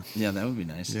booked there. Yeah, that would be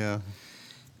nice. Yeah.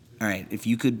 All right, if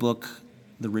you could book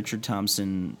the Richard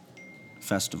Thompson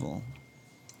Festival,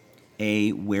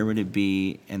 where would it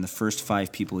be, and the first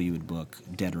 5 people you would book,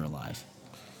 dead or alive?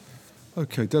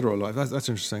 Okay, dead or alive, that's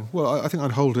interesting. Well, I think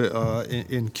I'd hold it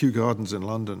in Kew Gardens in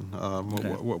London,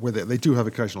 where they do have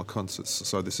occasional concerts,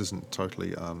 so this isn't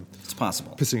totally it's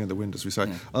possible. Pissing in the wind, as we say.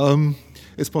 Yeah.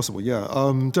 It's possible, yeah.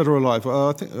 Dead or alive,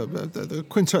 I think the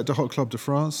Quintet de Hot Club de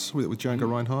France with Django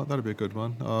Reinhardt, that'd be a good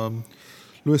one.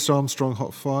 Louis Armstrong,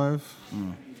 Hot 5.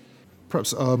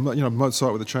 Perhaps,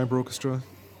 Mozart with a chamber orchestra.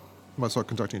 Mozart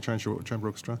conducting a chamber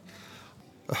orchestra.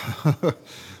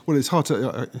 Well, it's hard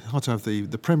to have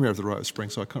the premiere of The Rite of Spring,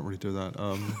 so I can't really do that.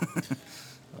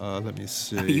 Let me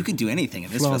see. I mean, you can do anything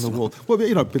at this Fly festival. on the Wall. Well,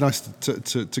 it'd be nice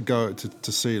to go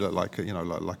to see like an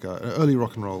early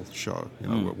rock and roll show,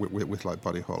 with like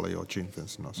Buddy Holly or Gene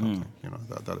Vincent or something.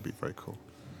 That'd be very cool.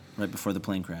 Right before the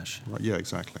plane crash. Right, yeah,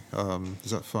 exactly.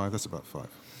 Is that 5? That's about 5.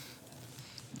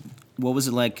 What was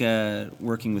it like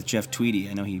working with Jeff Tweedy?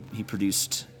 I know he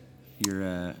produced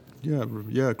your...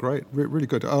 Yeah, great. Really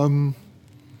good. Yeah,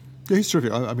 he's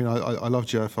terrific. I love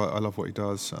Jeff. I love what he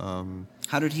does.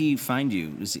 How did he find you?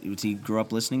 Did he grow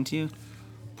up listening to you?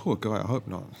 Poor guy, I hope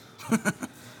not.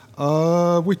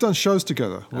 We've done shows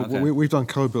together. Okay. We've done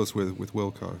co-bills with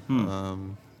Wilco.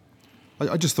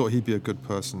 I just thought he'd be a good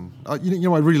person. I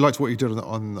really liked what he did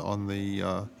on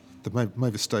the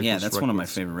Mavis Staples. Yeah, that's records. one of my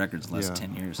favorite records the last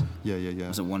 10 years. Yeah.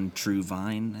 Was it One True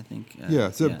Vine, I think?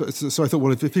 So I thought,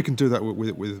 well, if he can do that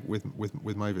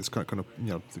with Mavis, kind of,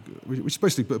 which is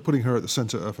basically putting her at the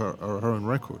centre of her own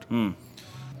record,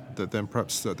 then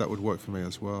perhaps that would work for me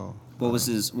as well. What was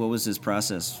his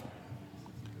process?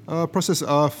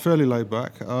 Fairly laid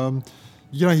back.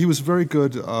 He was very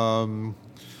good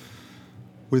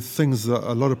with things that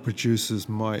a lot of producers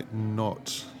might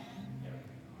not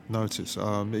notice.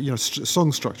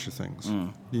 Song structure things.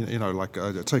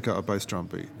 Like take out a bass drum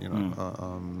beat.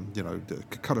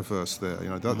 Cut a verse there.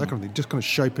 That kind of thing. Just kind of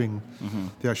shaping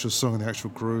the actual song and the actual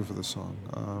groove of the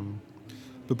song.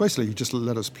 But basically, you just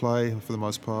let us play for the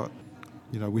most part.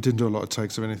 We didn't do a lot of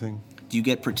takes of anything. Do you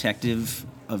get protective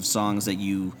of songs that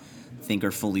you think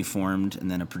are fully formed, and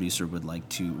then a producer would like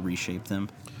to reshape them?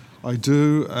 I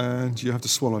do, and you have to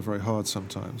swallow very hard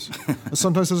sometimes. And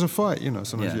sometimes there's a fight,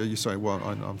 Sometimes you say, well,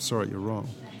 I'm sorry, you're wrong.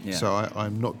 Yeah. So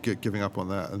I'm not giving up on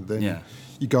that. And then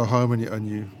you go home and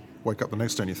you wake up the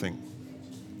next day and you think,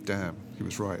 damn, he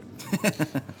was right.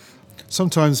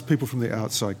 Sometimes people from the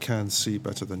outside can see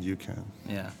better than you can.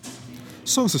 Yeah.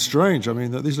 Songs are strange. I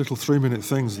mean, these little 3-minute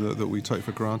things that we take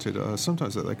for granted,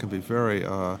 sometimes they can be very...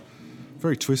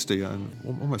 very twisty and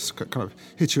almost kind of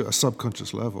hit you at a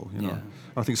subconscious level, Yeah.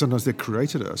 I think sometimes they're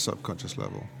created at a subconscious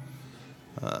level.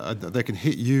 They can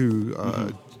hit you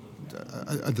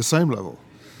at the same level.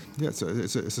 Yeah,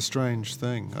 it's a strange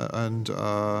thing.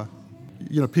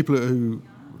 People who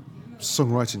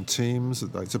songwrite in teams,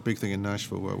 it's a big thing in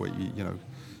Nashville where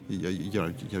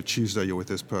Tuesday you're with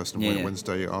this person,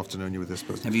 Wednesday afternoon you're with this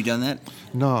person. Have you done that?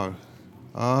 No.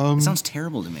 It sounds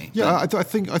terrible to me. Yeah, I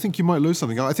think you might lose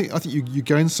something. I think you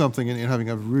gain something in having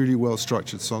a really well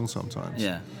structured song sometimes.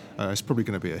 Yeah, it's probably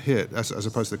going to be a hit as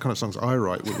opposed to the kind of songs I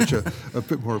write, which are a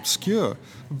bit more obscure.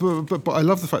 But I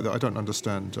love the fact that I don't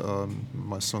understand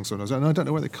my songs sometimes, and I don't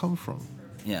know where they come from.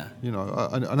 Yeah,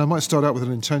 and I might start out with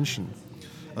an intention.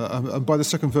 And by the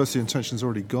second verse, the intention's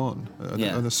already gone,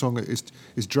 and the song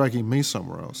is dragging me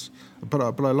somewhere else. But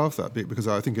I love that bit because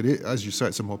I think as you say,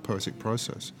 it's a more poetic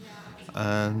process.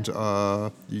 And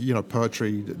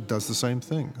poetry does the same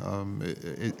thing.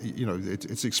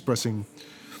 It's expressing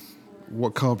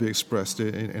what can't be expressed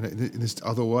in this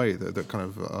other way that kind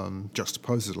of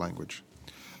juxtaposes language,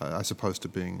 as opposed to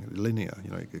being linear.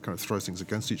 It kind of throws things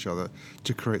against each other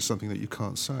to create something that you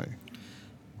can't say.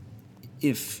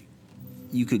 If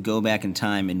you could go back in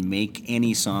time and make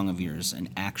any song of yours an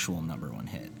actual #1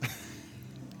 hit,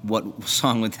 what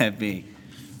song would that be?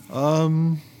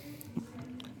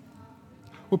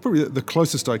 Well, probably the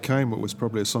closest I came was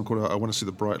probably a song called "I Want to See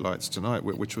the Bright Lights Tonight,"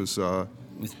 which was it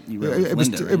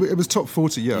was top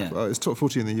 40. It's top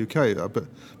 40 in the UK, but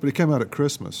it came out at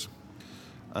Christmas,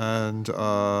 and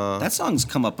that song's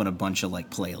come up on a bunch of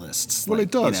playlists. Well,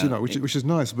 it does, which is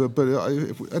nice, but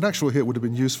an actual hit would have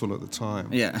been useful at the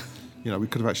time. Yeah, we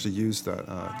could have actually used that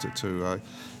to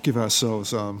give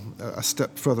ourselves a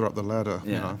step further up the ladder.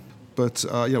 Yeah. But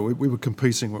we were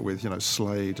competing with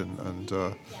Slade and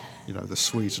The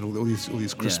Sweet and all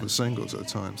these Christmas singles at the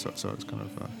time, so it's kind of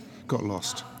got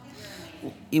lost.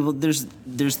 Well, there's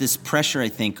this pressure, I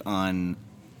think, on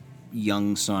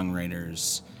young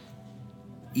songwriters,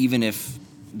 even if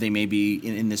they may be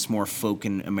in this more folk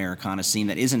and Americana scene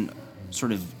that isn't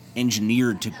sort of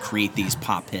engineered to create these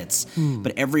pop hits,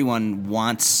 but everyone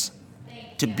wants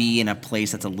to be in a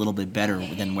place that's a little bit better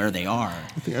than where they are.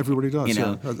 I think everybody does.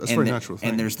 That's a very natural thing.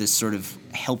 And there's this sort of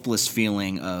helpless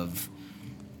feeling of,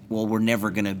 well, we're never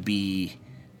going to be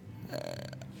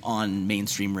on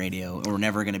mainstream radio, or we're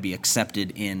never going to be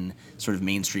accepted in sort of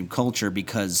mainstream culture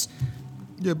because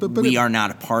we are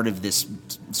not a part of this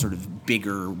sort of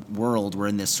bigger world. We're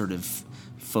in this sort of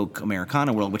folk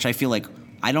Americana world, which I feel like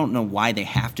I don't know why they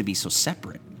have to be so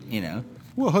separate,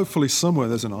 Well, hopefully somewhere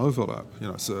there's an overlap,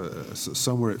 so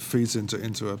somewhere it feeds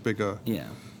into a bigger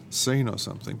scene or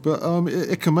something. But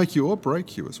it can make you or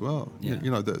break you as well.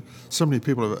 Yeah. That so many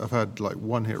people have had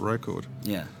one-hit record.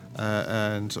 Yeah.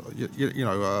 And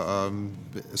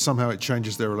somehow it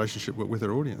changes their relationship with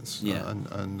their audience. Yeah.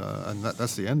 And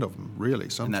that's the end of them, really.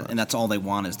 Sometimes. And that's all they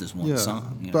want is this one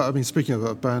song. But I mean, speaking of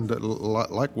a band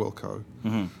like Wilco,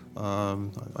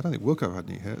 I don't think Wilco had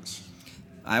any hits.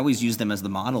 I always use them as the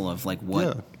model of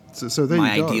what so there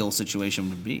my you go. ideal situation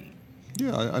would be.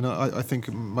 Yeah, and I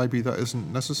think maybe that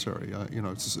isn't necessary.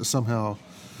 Somehow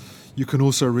you can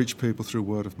also reach people through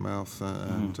word of mouth,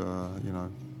 and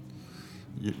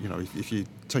if you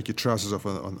take your trousers off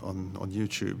on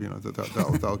YouTube,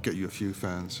 that'll get you a few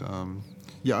fans.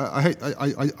 I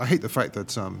hate the fact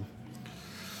that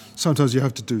sometimes you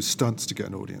have to do stunts to get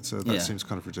an audience. That seems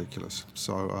kind of ridiculous.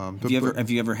 So,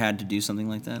 have you ever had to do something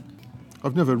like that?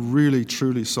 I've never really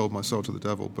truly sold my soul to the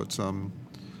devil, but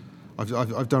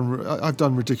I've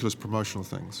done ridiculous promotional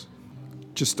things.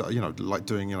 Just like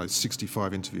doing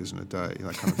 65 interviews in a day,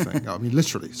 that kind of thing. I mean,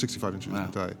 literally 65 interviews in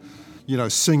a day.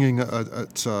 Singing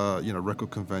at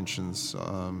record conventions.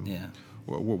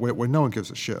 Where no one gives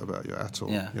a shit about you at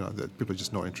all. Yeah. That people are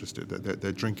just not interested.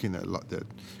 They're drinking, they're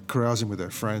carousing with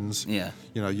their friends. Yeah.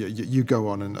 You go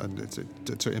on and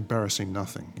it's embarrassing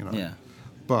nothing. Yeah.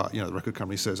 But the record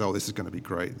company says, "Oh, this is going to be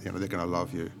great. They're going to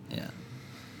love you." Yeah.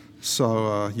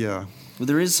 So yeah. Well,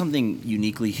 there is something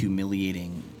uniquely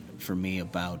humiliating for me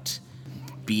about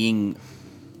being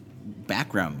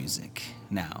background music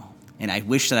now. And I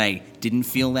wish that I didn't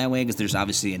feel that way, because there's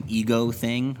obviously an ego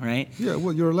thing, right? Yeah,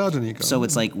 well, you're allowed an ego. So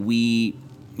it's like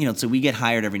so we get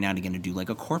hired every now and again to do like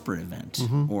a corporate event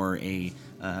or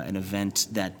an event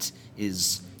that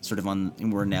is sort of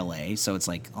we're in LA, so it's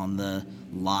like on the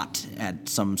lot at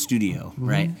some studio,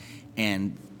 right?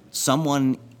 And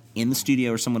someone in the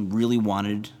studio or someone really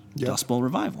wanted Dust Bowl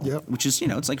Revival, which is,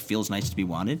 it's like feels nice to be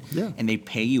wanted. Yeah. And they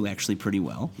pay you actually pretty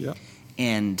well. Yeah.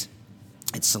 And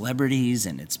it's celebrities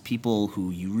and it's people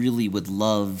who you really would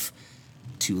love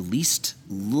to at least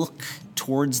look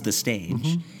towards the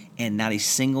stage, and not a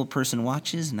single person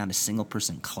watches, not a single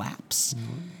person claps.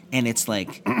 And it's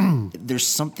like there's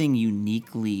something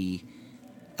uniquely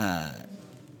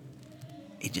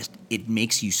it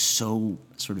makes you so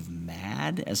sort of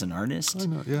mad as an artist. I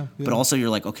know, yeah. But also you're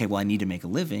like, okay, well, I need to make a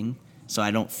living, so I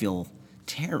don't feel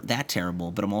that terrible.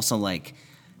 But I'm also like,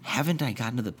 haven't I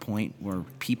gotten to the point where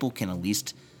people can at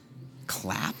least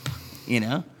clap,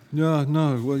 Yeah,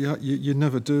 no. Well, you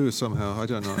never do somehow. I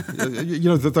don't know.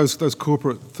 Those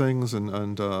corporate things,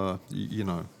 and they're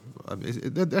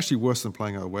actually worse than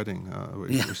playing at a wedding,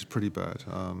 which is pretty bad.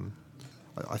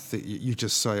 I think you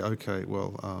just say, okay,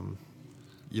 well,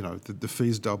 the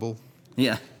fees double.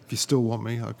 Yeah. If you still want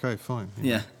me, okay, fine.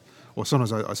 Yeah. Or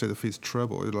sometimes I say the fees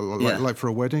treble. Like for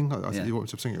a wedding, I say, you want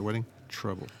me to sing at a wedding?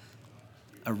 Treble.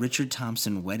 A Richard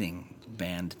Thompson wedding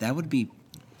band, that would be...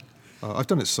 I've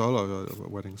done it solo at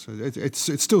weddings. So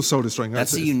it's still soul destroying.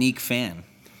 That's a unique fan.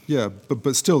 Yeah,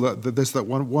 but still, there's that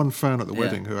one fan at the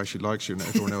wedding who actually likes you, and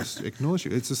everyone else ignores you.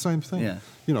 It's the same thing. Yeah.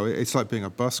 It's like being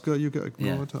a busker. You get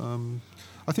ignored. Yeah.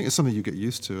 I think it's something you get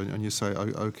used to, and you say,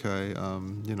 okay,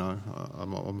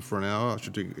 I'm on for an hour. I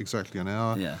should do exactly an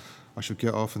hour. Yeah. I should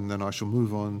get off, and then I shall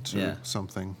move on to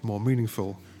something more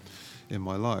meaningful in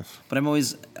my life. But I'm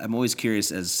always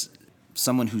curious, as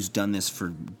someone who's done this for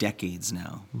decades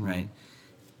now, right?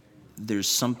 There's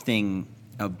something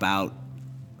about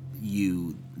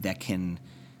you that can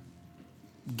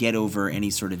get over any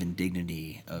sort of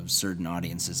indignity of certain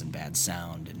audiences and bad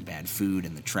sound and bad food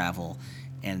and the travel.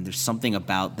 And there's something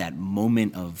about that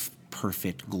moment of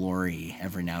perfect glory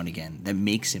every now and again that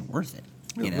makes it worth it.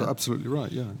 You're absolutely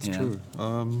right. Yeah, it's true.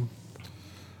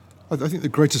 I think the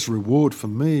greatest reward for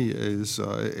me is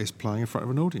playing in front of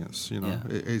an audience.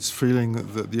 It's feeling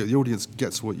that the audience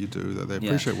gets what you do, that they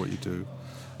appreciate what you do,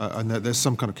 and that there's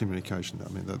some kind of communication. I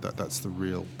mean, that's the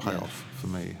real payoff for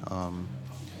me,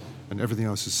 and everything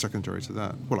else is secondary to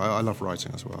that. Well, I love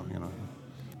writing as well.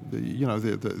 The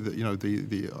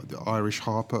Irish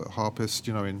harpist.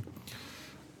 In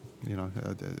the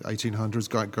 1800s,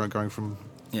 going from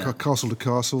castle to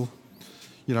castle.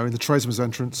 In the tradesman's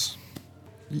entrance.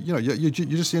 You're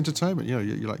just the entertainment.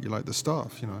 You like the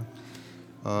staff.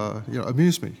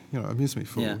 Amuse me. Amuse me,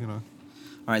 fool. All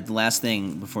right. The last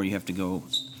thing before you have to go,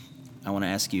 I want to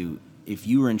ask you, if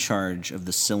you were in charge of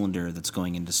the cylinder that's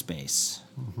going into space,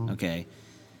 okay,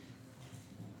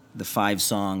 the 5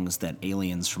 songs that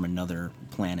aliens from another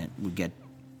planet would get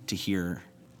to hear,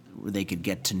 where they could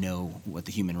get to know what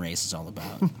the human race is all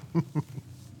about,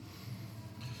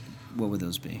 what would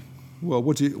those be? Well,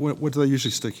 what do they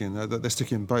usually stick in? They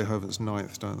stick in Beethoven's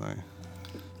Ninth, don't they?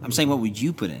 I'm saying, what would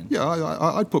you put in? Yeah,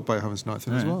 I'd put Beethoven's Ninth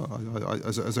in as well,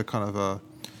 as a kind of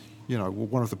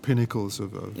one of the pinnacles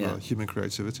of human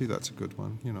creativity. That's a good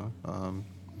one.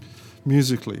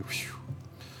 Musically,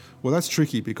 well, that's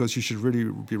tricky because you should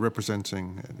really be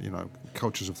representing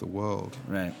cultures of the world.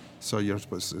 Right. So you're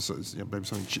supposed to, maybe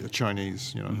something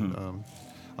Chinese. I'm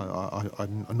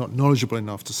not knowledgeable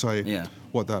enough to say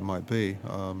what that might be.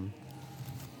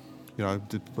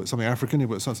 Put something African. You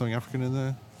put something African in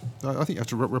there. I think you have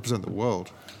to represent the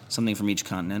world. Something from each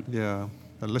continent. Yeah,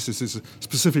 unless this is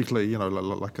specifically,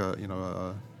 like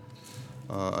a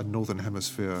northern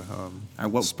hemisphere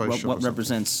space shot. What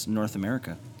represents North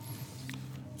America?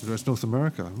 Represents North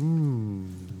America.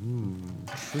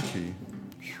 Tricky.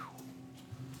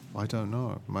 I don't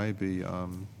know. Maybe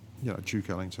Duke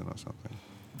Ellington or something.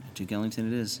 Duke Ellington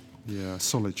it is. Yeah,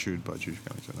 Solitude by Duke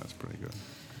Ellington. That's pretty good.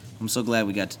 I'm so glad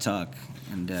we got to talk.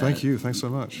 And thank you. Thanks so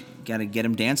much. Got to get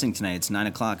him dancing tonight. It's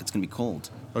 9:00. It's going to be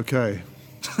cold. Okay.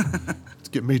 Let's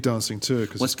get me dancing too.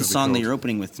 What's the song that you're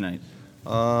opening with tonight?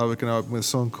 We're going to open with a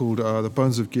song called The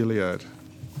Bones of Gilead.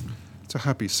 It's a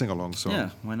happy sing-along song.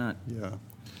 Yeah, why not? Yeah.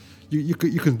 You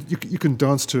can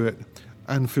dance to it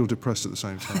and feel depressed at the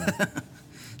same time.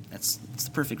 It's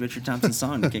the perfect Richard Thompson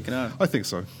song to kick it off. I think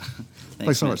so.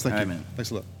 Thanks so much. Thank you. Man. Thanks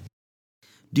a lot.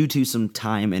 Due to some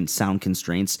time and sound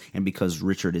constraints, and because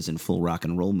Richard is in full rock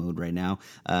and roll mode right now,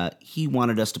 he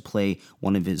wanted us to play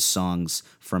one of his songs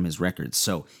from his records.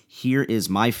 So here is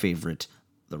my favorite,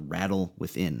 The Rattle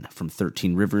Within, from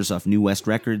 13 Rivers off New West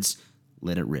Records.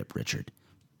 Let it rip, Richard.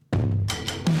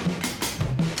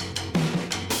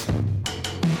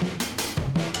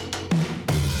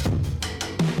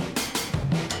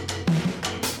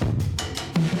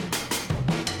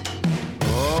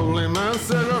 Holy man,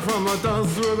 Savior from a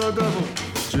dance with the devil.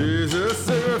 Jesus,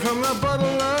 Savior from the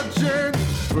bottle of gin.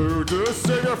 Voodoo,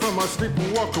 Savior from a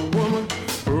sleepwalker woman.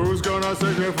 Who's gonna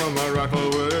save you from the rattle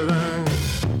within?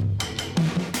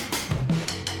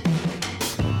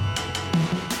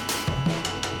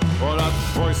 Well, that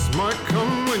voice might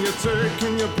come when you're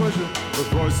taking your pleasure. The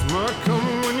voice might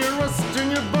come when you're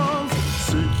resting your bones.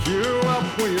 Seek you up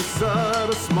when you're sad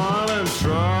or smile, and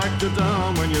track you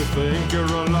down when you think you're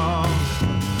alone.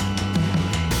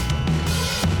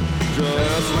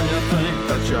 Just when you think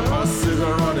that your horses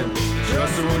are running,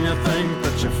 just when you think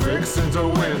that you're fixing to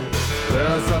win,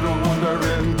 there's that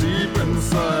wondering deep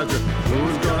inside you.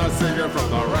 Who's gonna save you from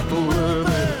the rattle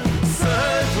within?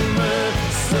 Save me,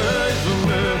 save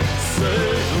me,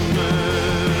 save me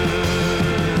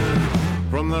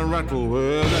from the rattle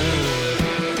within.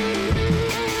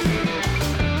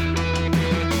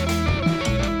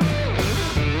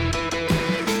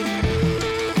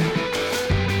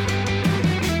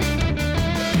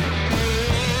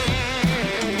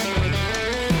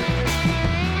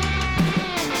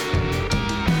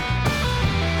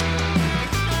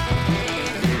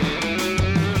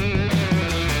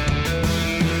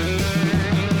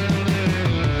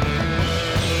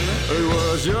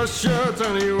 Your shirt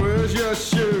and he wears your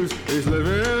shoes. He's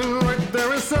living right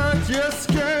there inside your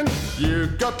skin. You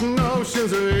got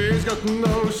notions and he's got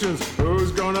notions.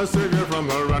 Who's gonna save you from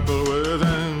the rattle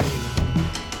within?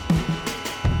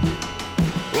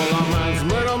 Well, a man's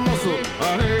made of muscle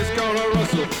and he's gonna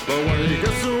rustle, but when he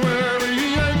gets where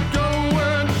he ain't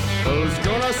going, who's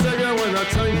gonna save you when the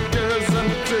tank is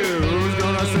empty? Who's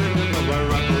gonna save you from the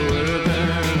rattle within?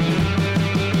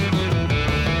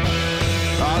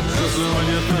 Just when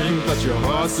you think that your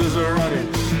horses are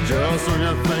running, just when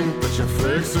you think that you're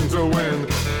fixing to win,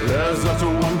 there's that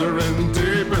wondering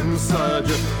deep inside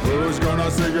you. Who's gonna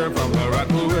save you from the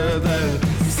rattle within?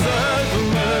 Save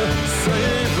me,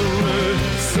 save me,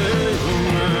 save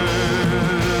me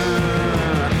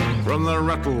from the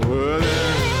rattle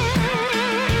within.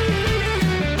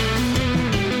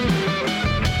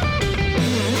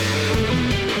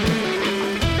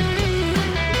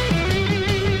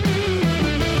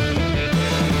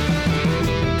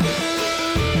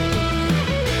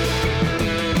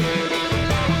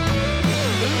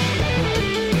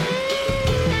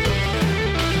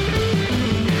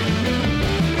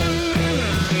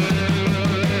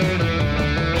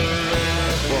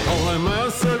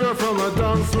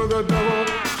 With the devil,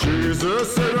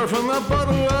 Jesus, Savior from the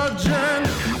bottle of gin.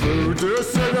 Voodoo,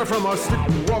 Savior from a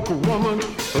sleepwalker woman.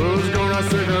 Who's gonna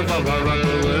save you from the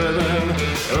rattle within?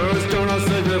 Who's gonna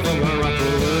save you from the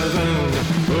rattle within?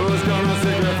 Who's gonna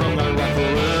save you from the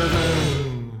rattle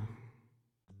within?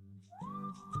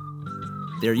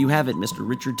 There you have it, Mr.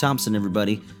 Richard Thompson,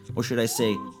 everybody. Or should I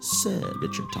say, Sir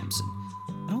Richard Thompson.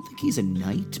 I don't think he's a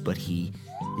knight, but he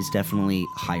is definitely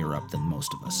higher up than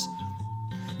most of us.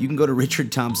 You can go to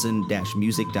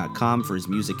richardthompson-music.com for his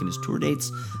music and his tour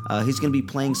dates. He's going to be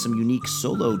playing some unique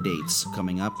solo dates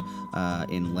coming up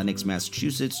in Lenox,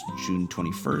 Massachusetts, June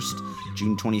 21st,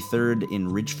 June 23rd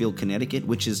in Ridgefield, Connecticut,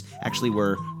 which is actually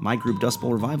where my group Dust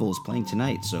Bowl Revival is playing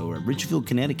tonight. So Ridgefield,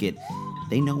 Connecticut,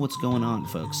 they know what's going on,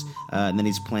 folks. And then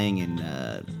he's playing in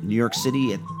New York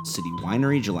City at City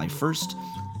Winery, July 1st.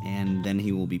 And then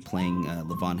he will be playing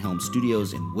Levon Helm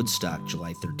Studios in Woodstock,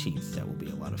 July 13th. That will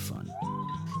be a lot of fun.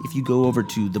 If you go over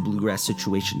to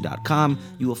thebluegrasssituation.com,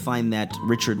 you will find that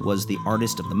Richard was the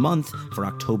Artist of the Month for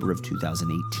October of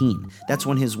 2018. That's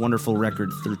when his wonderful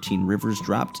record 13 Rivers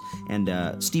dropped, and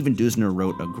Stephen Dusner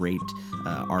wrote a great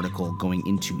article going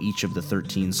into each of the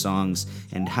 13 songs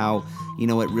and how,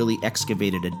 it really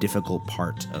excavated a difficult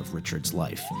part of Richard's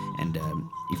life. And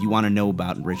if you want to know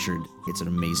about Richard, it's an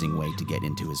amazing way to get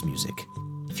into his music.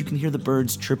 If you can hear the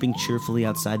birds chirping cheerfully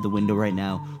outside the window right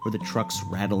now, or the trucks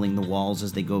rattling the walls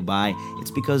as they go by, it's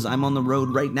because I'm on the road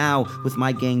right now with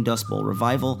my gang Dust Bowl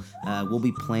Revival. We'll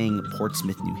be playing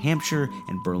Portsmouth, New Hampshire,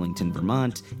 and Burlington,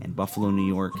 Vermont, and Buffalo, New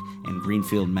York, and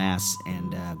Greenfield, Mass,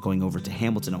 and going over to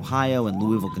Hamilton, Ohio, and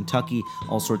Louisville, Kentucky.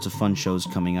 All sorts of fun shows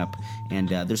coming up. And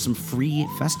there's some free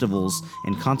festivals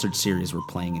and concert series we're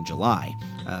playing in July.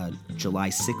 July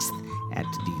 6th at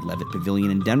the Levitt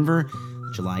Pavilion in Denver.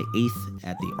 July 8th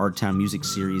at the Art Town Music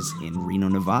Series in Reno,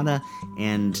 Nevada,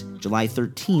 and July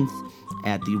 13th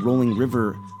at the Rolling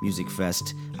River Music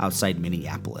Fest outside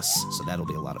Minneapolis. So that'll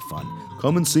be a lot of fun.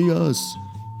 Come and see us.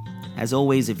 As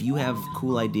always, if you have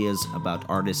cool ideas about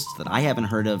artists that I haven't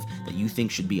heard of that you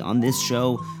think should be on this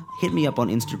show, hit me up on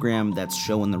Instagram. That's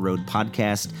Show on the Road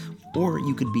Podcast. Or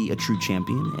you could be a true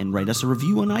champion and write us a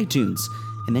review on iTunes.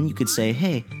 And then you could say,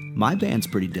 hey, my band's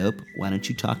pretty dope. Why don't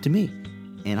you talk to me?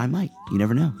 And I might. You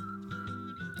never know.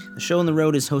 The Show on the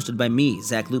Road is hosted by me,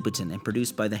 Zach Lupetin, and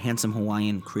produced by the handsome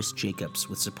Hawaiian Chris Jacobs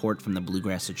with support from the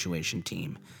Bluegrass Situation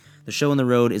team. The Show on the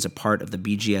Road is a part of the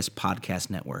BGS Podcast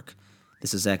Network.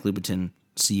 This is Zach Lupetin.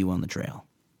 See you on the trail.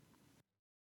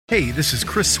 Hey, this is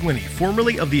Chris Swinney,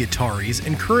 formerly of the Ataris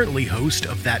and currently host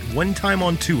of That One Time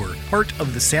on Tour, part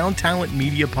of the Sound Talent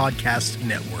Media Podcast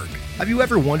Network. Have you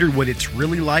ever wondered what it's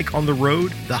really like on the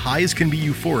road? The highs can be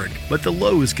euphoric, but the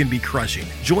lows can be crushing.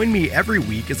 Join me every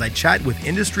week as I chat with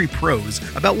industry pros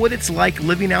about what it's like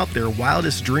living out their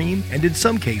wildest dream and, in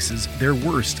some cases, their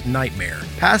worst nightmare.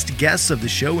 Past guests of the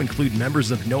show include members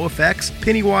of NoFX,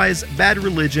 Pennywise, Bad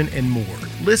Religion, and more.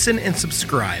 Listen and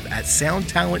subscribe at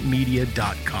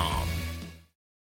soundtalentmedia.com.